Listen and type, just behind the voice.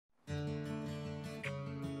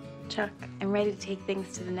Chuck, I'm ready to take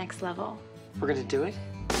things to the next level. We're gonna do it?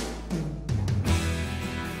 I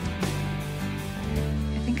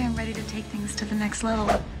think I'm ready to take things to the next level.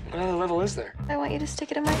 What other level is there? I want you to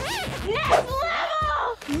stick it in my... Next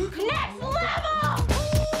level! Next level!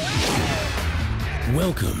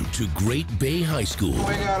 Welcome to Great Bay High School.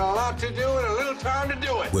 We got a lot to do and a little time to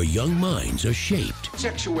do it. Where young minds are shaped.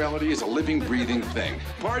 Sexuality is a living, breathing thing.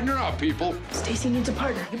 Partner up, people. Stacy needs a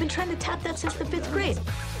partner. You've been trying to tap that since the 5th grade.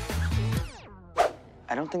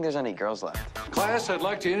 I don't think there's any girls left. Class, I'd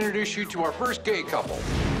like to introduce you to our first gay couple.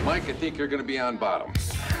 Mike, I think you're gonna be on bottom.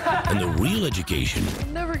 And the real education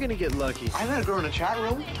I'm never gonna get lucky. I met a girl in a chat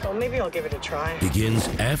room. Well, maybe I'll give it a try. begins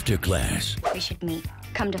after class. We should meet.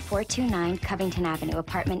 Come to 429 Covington Avenue,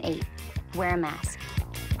 apartment 8. Wear a mask.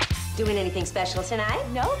 Doing anything special tonight?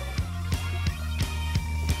 No?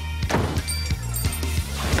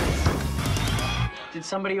 Did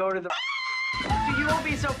somebody order the... You won't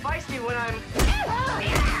be so feisty when I'm...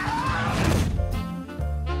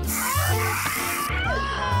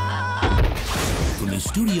 From the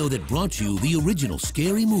studio that brought you the original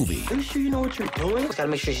Scary Movie Are you sure you know what you're doing? Gotta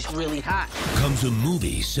make sure she's really hot. comes a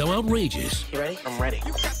movie so outrageous You ready? I'm ready.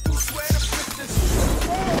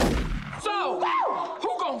 So,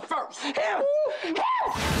 who goes first?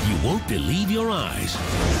 you won't believe your eyes.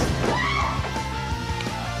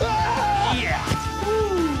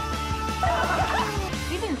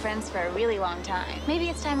 We've been friends for a really long time. Maybe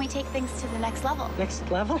it's time we take things to the next level. Next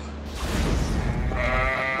level?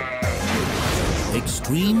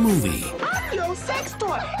 Extreme Movie. I'm your sex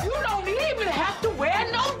toy. You don't even have to wear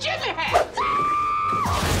no Jimmy hat.